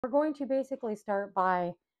We're going to basically start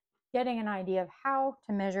by getting an idea of how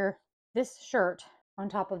to measure this shirt on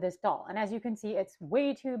top of this doll. And as you can see, it's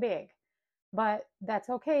way too big, but that's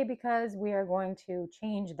okay because we are going to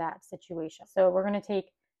change that situation. So we're going to take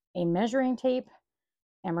a measuring tape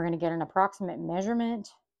and we're going to get an approximate measurement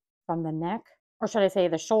from the neck, or should I say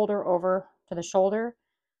the shoulder over to the shoulder,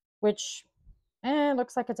 which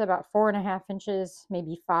looks like it's about 4.5 inches,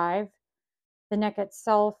 maybe 5. The neck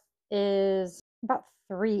itself is about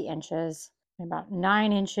 3 inches, about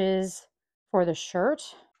 9 inches for the shirt.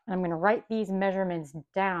 I'm going to write these measurements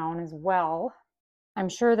down as well. I'm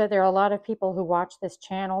sure that there are a lot of people who watch this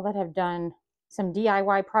channel that have done some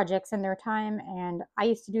DIY projects in their time, and I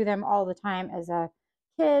used to do them all the time as a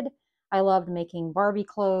kid. I loved making Barbie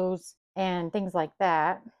clothes and things like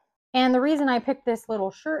that. And the reason I picked this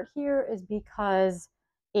little shirt here is because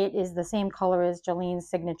it is the same color as Jolene's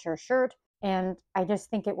signature shirt, and I just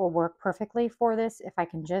think it will work perfectly for this if I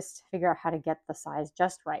can just figure out how to get the size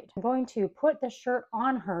just right. I'm going to put the shirt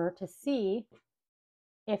on her to see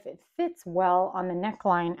if it fits well on the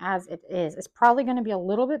neckline as it is. It's probably going to be a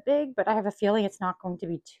little bit big, but I have a feeling it's not going to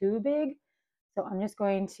be too big. So I'm just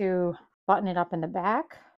going to button it up in the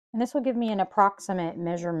back, and this will give me an approximate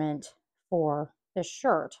measurement for the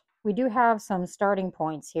shirt. We do have some starting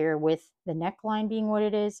points here with the neckline being what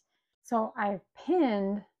it is. So I've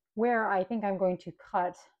pinned where I think I'm going to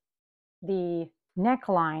cut the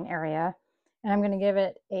neckline area, and I'm going to give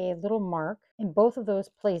it a little mark in both of those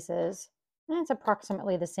places. And it's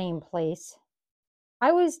approximately the same place. I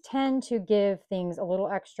always tend to give things a little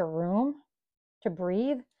extra room to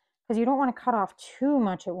breathe because you don't want to cut off too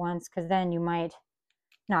much at once, because then you might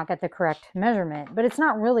not get the correct measurement. But it's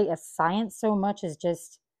not really a science so much as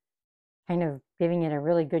just kind of giving it a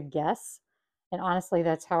really good guess. And honestly,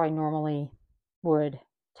 that's how I normally would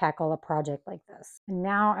tackle a project like this. And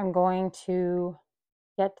now I'm going to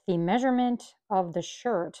get the measurement of the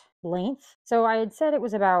shirt length. So I had said it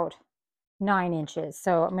was about 9 inches.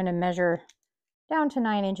 So I'm going to measure down to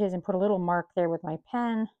 9 inches and put a little mark there with my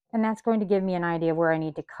pen. And that's going to give me an idea of where I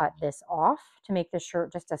need to cut this off to make the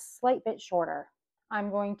shirt just a slight bit shorter. I'm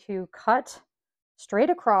going to cut straight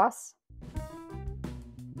across.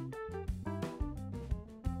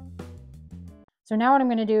 So now what I'm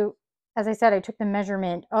going to do, as I said, I took the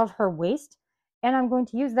measurement of her waist, and I'm going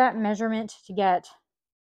to use that measurement to get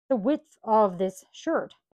the width of this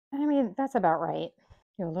shirt. I mean, that's about right.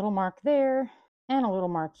 Do a little mark there and a little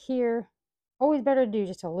mark here. Always better to do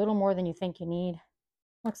just a little more than you think you need.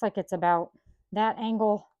 Looks like it's about that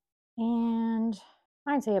angle, and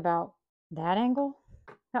I'd say about that angle.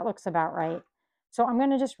 That looks about right. So I'm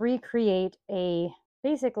going to just recreate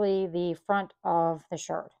basically the front of the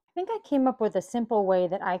shirt. I think I came up with a simple way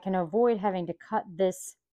that I can avoid having to cut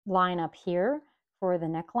this line up here for the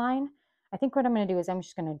neckline. I think what I'm going to do is I'm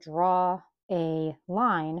just going to draw a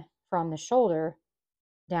line from the shoulder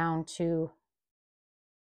down to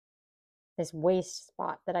this waist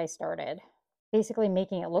spot that I started, basically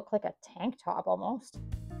making it look like a tank top almost.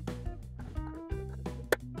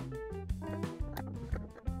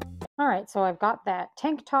 All right, so I've got that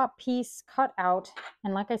tank top piece cut out,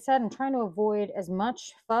 and like I said, I'm trying to avoid as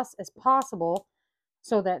much fuss as possible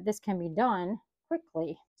so that this can be done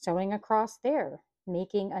quickly. Sewing across there,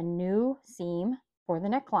 making a new seam for the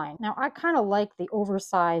neckline. Now I kind of like the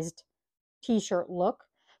oversized t-shirt look,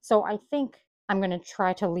 so I think I'm going to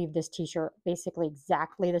try to leave this t-shirt basically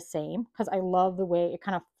exactly the same because I love the way it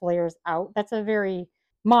kind of flares out. That's a very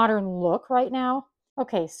modern look right now.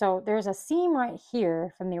 Okay, so there's a seam right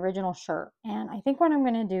here from the original shirt, and I think what I'm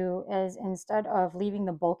going to do is, instead of leaving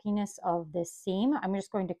the bulkiness of this seam, I'm just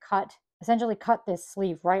going to essentially cut this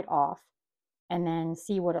sleeve right off and then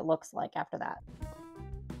see what it looks like after that.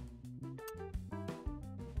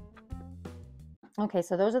 Okay,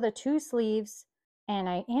 so those are the 2 sleeves, and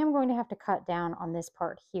I am going to have to cut down on this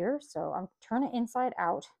part here, so I'm turning it inside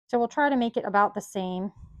out. So we'll try to make it about the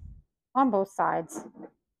same on both sides.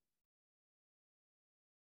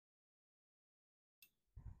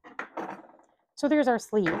 So there's our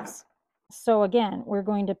sleeves. So again, we're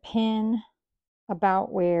going to pin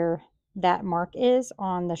about where that mark is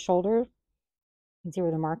on the shoulder. You can see where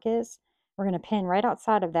the mark is. We're going to pin right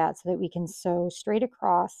outside of that so that we can sew straight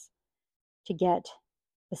across to get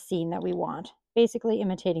the seam that we want, basically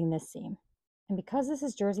imitating this seam. And because this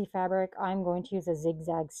is jersey fabric, I'm going to use a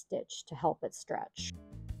zigzag stitch to help it stretch.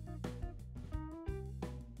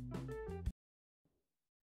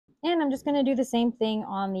 And I'm just going to do the same thing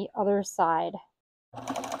on the other side.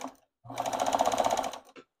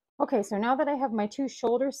 Okay, so now that I have my 2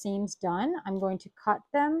 shoulder seams done, I'm going to cut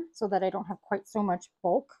them so that I don't have quite so much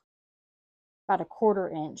bulk, about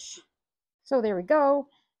 1/4 inch. So there we go.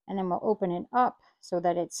 and then we'll open it up so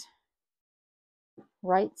that it's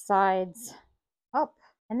right sides up.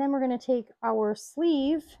 And then we're going to take our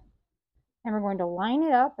sleeve and we're going to line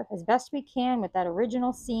it up as best we can with that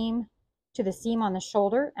original seam to the seam on the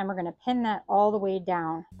shoulder, and we're going to pin that all the way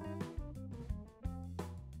down.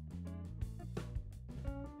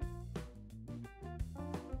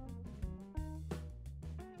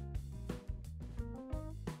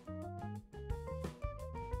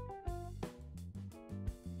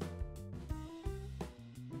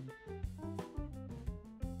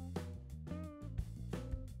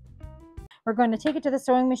 We're going to take it to the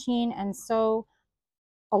sewing machine and sew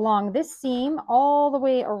along this seam all the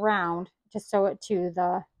way around to sew it to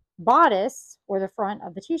the bodice or the front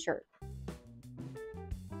of the t-shirt.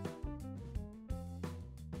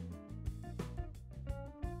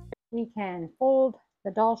 We can fold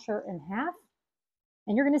the doll shirt in half,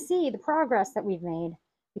 and you're going to see the progress that we've made,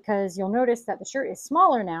 because you'll notice that the shirt is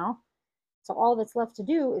smaller now. So all that's left to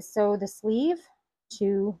do is sew the sleeve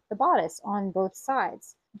to the bodice on both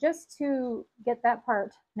sides. Just to get that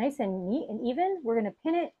part nice and neat and even, we're going to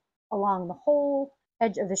pin it along the whole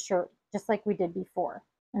edge of the shirt, just like we did before.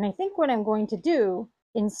 And I think what I'm going to do,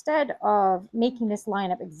 instead of making this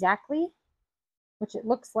line up exactly, which it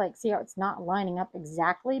looks like, see how it's not lining up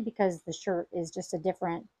exactly because the shirt is just a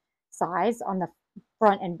different size on the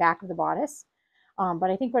front and back of the bodice. But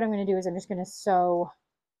I think what I'm going to do is I'm just going to sew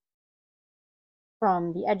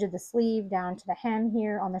from the edge of the sleeve down to the hem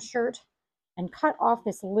here on the shirt and cut off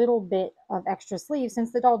this little bit of extra sleeve,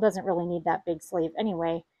 since the doll doesn't really need that big sleeve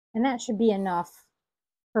anyway. And that should be enough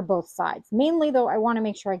for both sides. Mainly though, I want to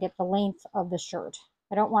make sure I get the length of the shirt.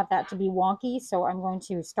 I don't want that to be wonky, so I'm going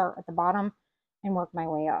to start at the bottom and work my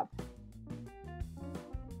way up.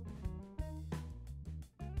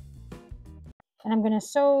 And I'm going to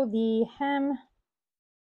sew the hem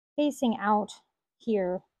facing out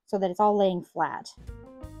here so that it's all laying flat.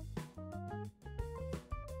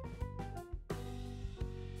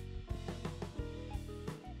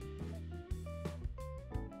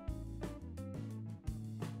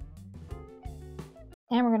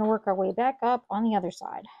 And we're going to work our way back up on the other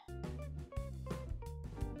side.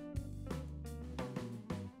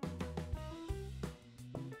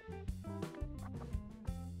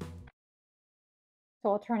 So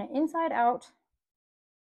I'll turn it inside out.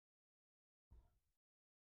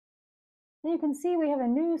 And you can see we have a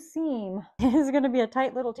new seam. It's going to be a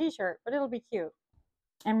tight little t-shirt, but it'll be cute.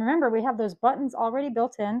 And remember, we have those buttons already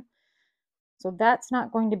built in, so that's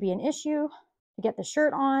not going to be an issue to get the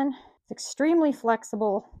shirt on. It's extremely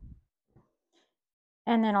flexible.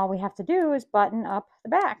 And then all we have to do is button up the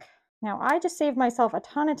back. Now, I just saved myself a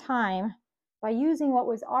ton of time by using what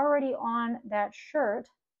was already on that shirt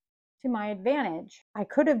to my advantage. I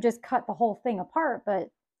could have just cut the whole thing apart, but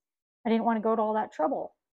I didn't want to go to all that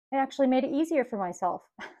trouble. I actually made it easier for myself.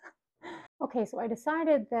 Okay, so I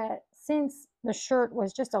decided that since the shirt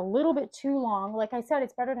was just a little bit too long, like I said,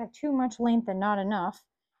 it's better to have too much length than not enough.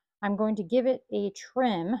 I'm going to give it a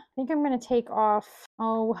trim. I think I'm going to take off,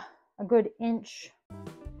 a good inch.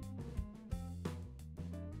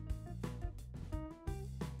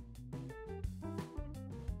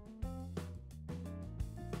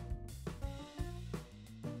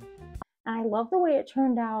 And I love the way it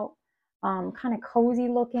turned out, kind of cozy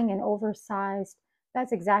looking and oversized.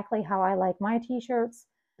 That's exactly how I like my t-shirts.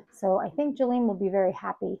 So I think Jolene will be very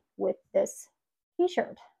happy with this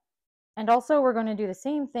t-shirt. And also we're going to do the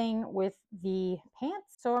same thing with the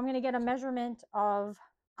pants. So I'm going to get a measurement of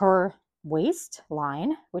her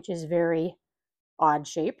waistline, which is very odd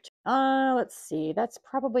shaped. Let's see, that's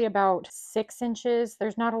probably about 6 inches.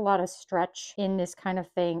 There's not a lot of stretch in this kind of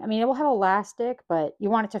thing. I mean, it will have elastic, but you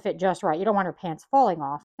want it to fit just right. You don't want her pants falling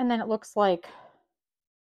off. And then it looks like,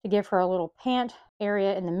 to give her a little pant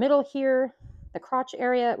area in the middle here, the crotch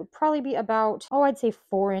area, it would probably be about, I'd say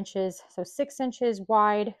 4 inches. So 6 inches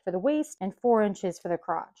wide for the waist and 4 inches for the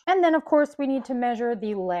crotch. And then of course we need to measure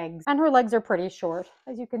the legs, and her legs are pretty short.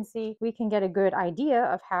 As you can see, we can get a good idea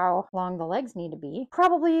of how long the legs need to be.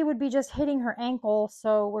 Probably would be just hitting her ankle.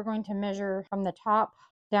 So we're going to measure from the top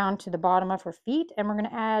down to the bottom of her feet, and we're going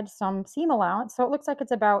to add some seam allowance. So it looks like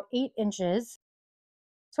it's about 8 inches.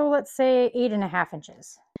 So let's say 8.5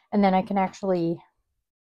 inches. And then I can actually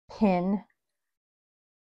pin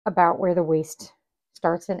about where the waist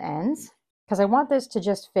starts and ends, because I want this to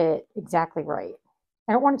just fit exactly right.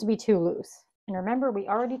 I don't want it to be too loose. And remember, we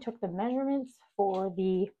already took the measurements for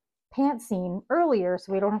the pant seam earlier,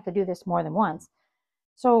 so we don't have to do this more than once.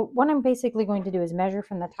 So what I'm basically going to do is measure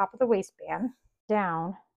from the top of the waistband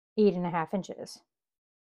down 8.5 inches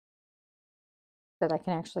that I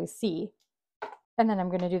can actually see. And then I'm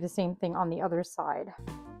going to do the same thing on the other side.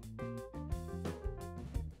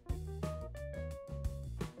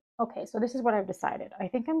 Okay, so this is what I've decided. I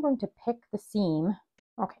think I'm going to pick the seam.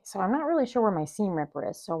 Okay, so I'm not really sure where my seam ripper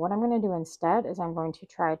is. So what I'm going to do instead is I'm going to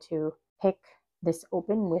try to pick this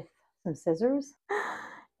open with some scissors,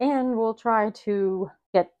 and we'll try to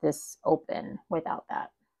get this open without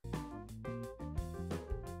that.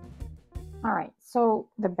 All right, so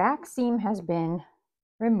the back seam has been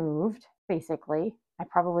removed, basically. I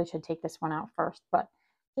probably should take this one out first, but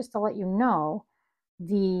just to let you know,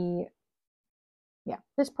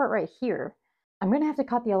 this part right here, I'm going to have to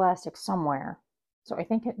cut the elastic somewhere. So I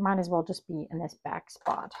think it might as well just be in this back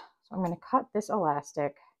spot. So I'm going to cut this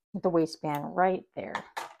elastic with the waistband right there.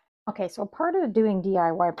 Okay, so part of doing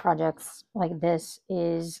DIY projects like this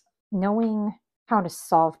is knowing how to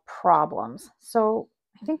solve problems. So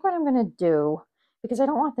I think what I'm going to do, because I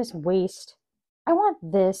don't want this waist, I want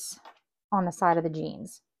this on the side of the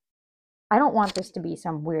jeans. I don't want this to be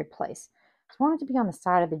some weird place. So I want it to be on the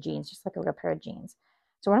side of the jeans, just like a real pair of jeans.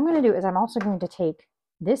 So what I'm going to do is I'm also going to take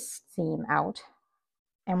this seam out,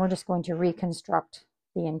 and we're just going to reconstruct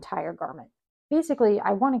the entire garment. Basically,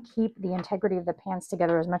 I want to keep the integrity of the pants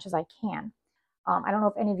together as much as I can. I don't know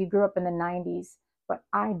if any of you grew up in the 90s, but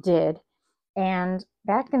I did. And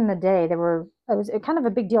back in the day, it was kind of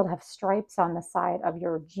a big deal to have stripes on the side of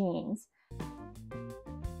your jeans.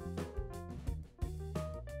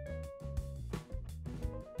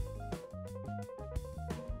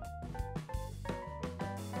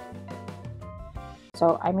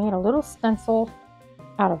 So I made a little stencil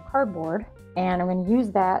out of cardboard, and I'm going to use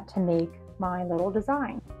that to make my little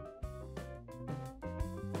design.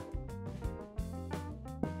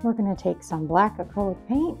 We're going to take some black acrylic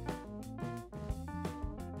paint.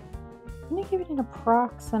 I'm going to give it an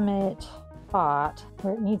approximate spot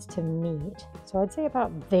where it needs to meet. So I'd say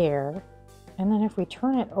about there. And then if we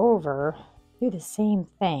turn it over, do the same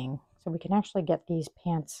thing. So we can actually get these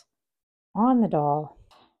pants on the doll.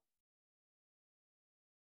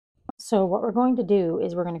 So what we're going to do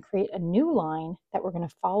is we're going to create a new line that we're going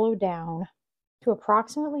to follow down to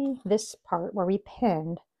approximately this part where we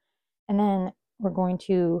pinned, and then we're going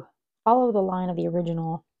to follow the line of the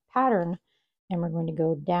original pattern, and we're going to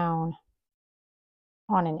go down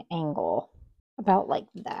on an angle about like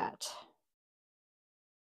that.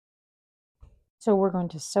 So we're going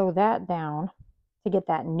to sew that down to get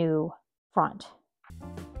that new front.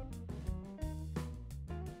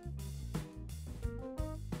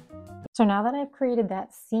 So now that I've created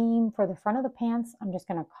that seam for the front of the pants, I'm just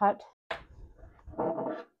going to cut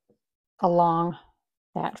along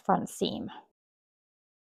that front seam.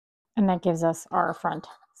 And that gives us our front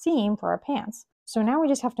seam for our pants. So now we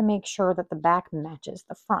just have to make sure that the back matches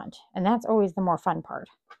the front. And that's always the more fun part.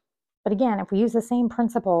 But again, if we use the same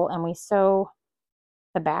principle and we sew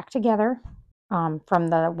the back together from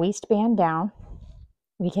the waistband down,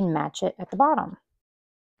 we can match it at the bottom.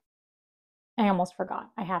 I almost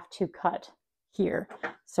forgot. I have to cut here.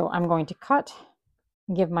 So I'm going to cut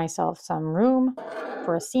and give myself some room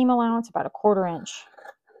for a seam allowance, about 1/4 inch.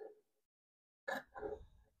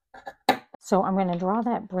 So I'm going to draw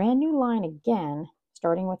that brand new line again,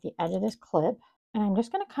 starting with the edge of this clip. And I'm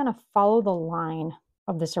just going to kind of follow the line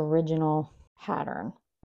of this original pattern.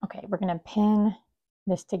 Okay, we're going to pin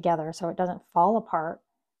this together so it doesn't fall apart,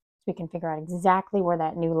 so we can figure out exactly where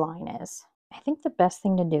that new line is. I think the best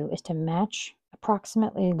thing to do is to match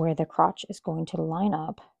approximately where the crotch is going to line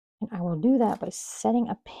up. And I will do that by setting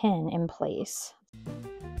a pin in place.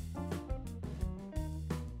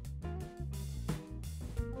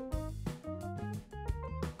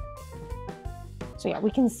 So yeah,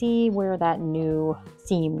 we can see where that new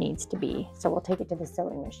seam needs to be. So we'll take it to the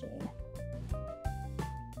sewing machine.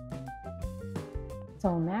 So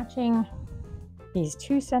I'm matching these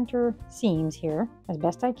two center seams here as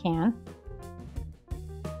best I can.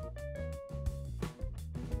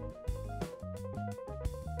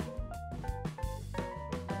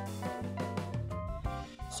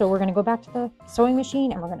 So we're going to go back to the sewing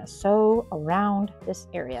machine and we're going to sew around this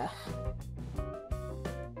area.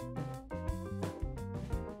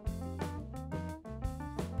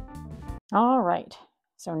 All right,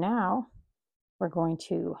 so now we're going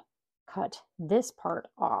to cut this part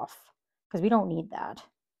off because we don't need that.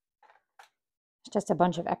 It's just a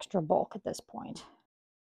bunch of extra bulk at this point.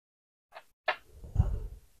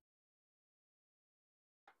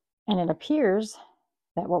 And it appears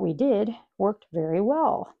that what we did worked very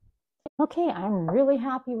well. Okay, I'm really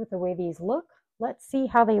happy with the way these look. Let's see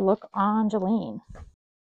how they look on Jolene.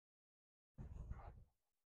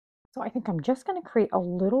 So I think I'm just going to create a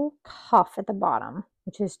little cuff at the bottom,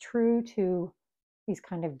 which is true to these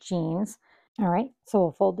kind of jeans. All right, so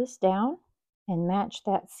we'll fold this down and match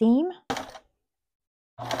that seam.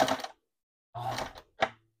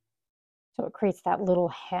 So it creates that little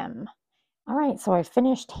hem. All right, so I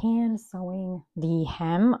finished hand sewing the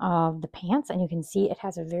hem of the pants, and you can see it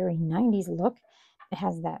has a very 90s look. It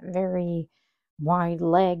has that very wide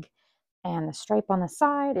leg and the stripe on the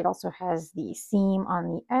side. It also has the seam on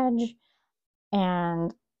the edge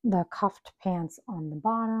and the cuffed pants on the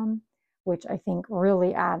bottom, which I think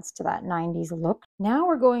really adds to that 90s look. Now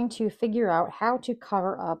we're going to figure out how to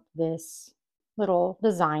cover up this little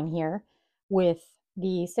design here with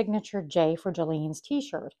the signature J for Jalene's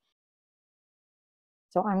t-shirt.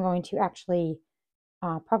 So I'm going to actually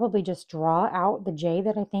probably just draw out the J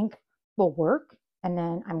that I think will work, and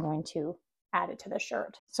then I'm going to add it to the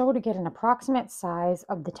shirt. So to get an approximate size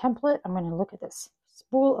of the template, I'm going to look at this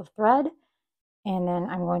spool of thread, and then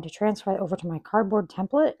I'm going to transfer it over to my cardboard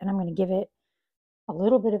template, and I'm going to give it a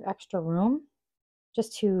little bit of extra room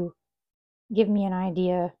just to give me an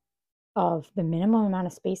idea of the minimum amount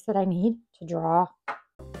of space that I need to draw.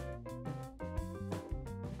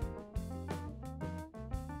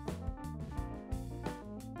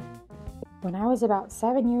 When I was about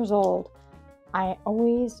 7 years old, I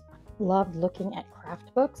always loved looking at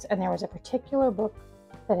craft books, and there was a particular book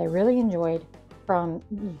that I really enjoyed from,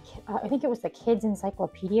 I think it was the Kids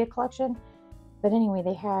Encyclopedia collection. But anyway,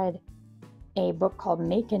 they had a book called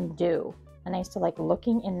Make and Do, and I used to like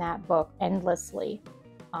looking in that book endlessly,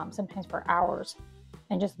 sometimes for hours,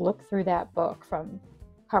 and just look through that book from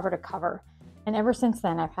cover to cover. And ever since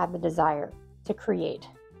then, I've had the desire to create.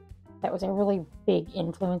 That was a really big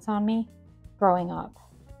influence on me growing up.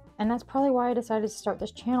 And that's probably why I decided to start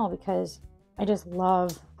this channel, because I just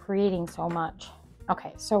love creating so much.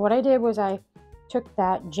 Okay, so what I did was I took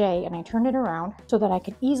that J and I turned it around so that I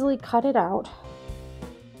could easily cut it out.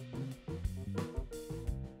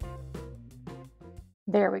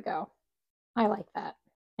 There we go. I like that.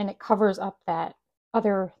 And it covers up that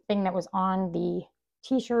other thing that was on the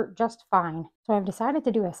t-shirt just fine. So I've decided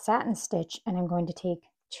to do a satin stitch, and I'm going to take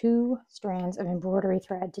 2 strands of embroidery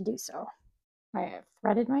thread to do so. I have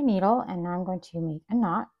threaded my needle, and now I'm going to make a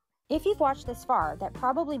knot. If you've watched this far, that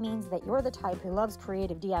probably means that you're the type who loves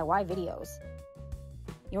creative DIY videos.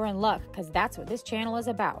 You're in luck, because that's what this channel is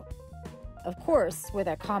about. Of course, with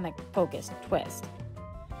a comic-focused twist.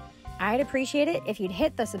 I'd appreciate it if you'd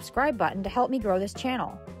hit the subscribe button to help me grow this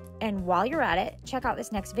channel. And while you're at it, check out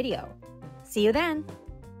this next video. See you then!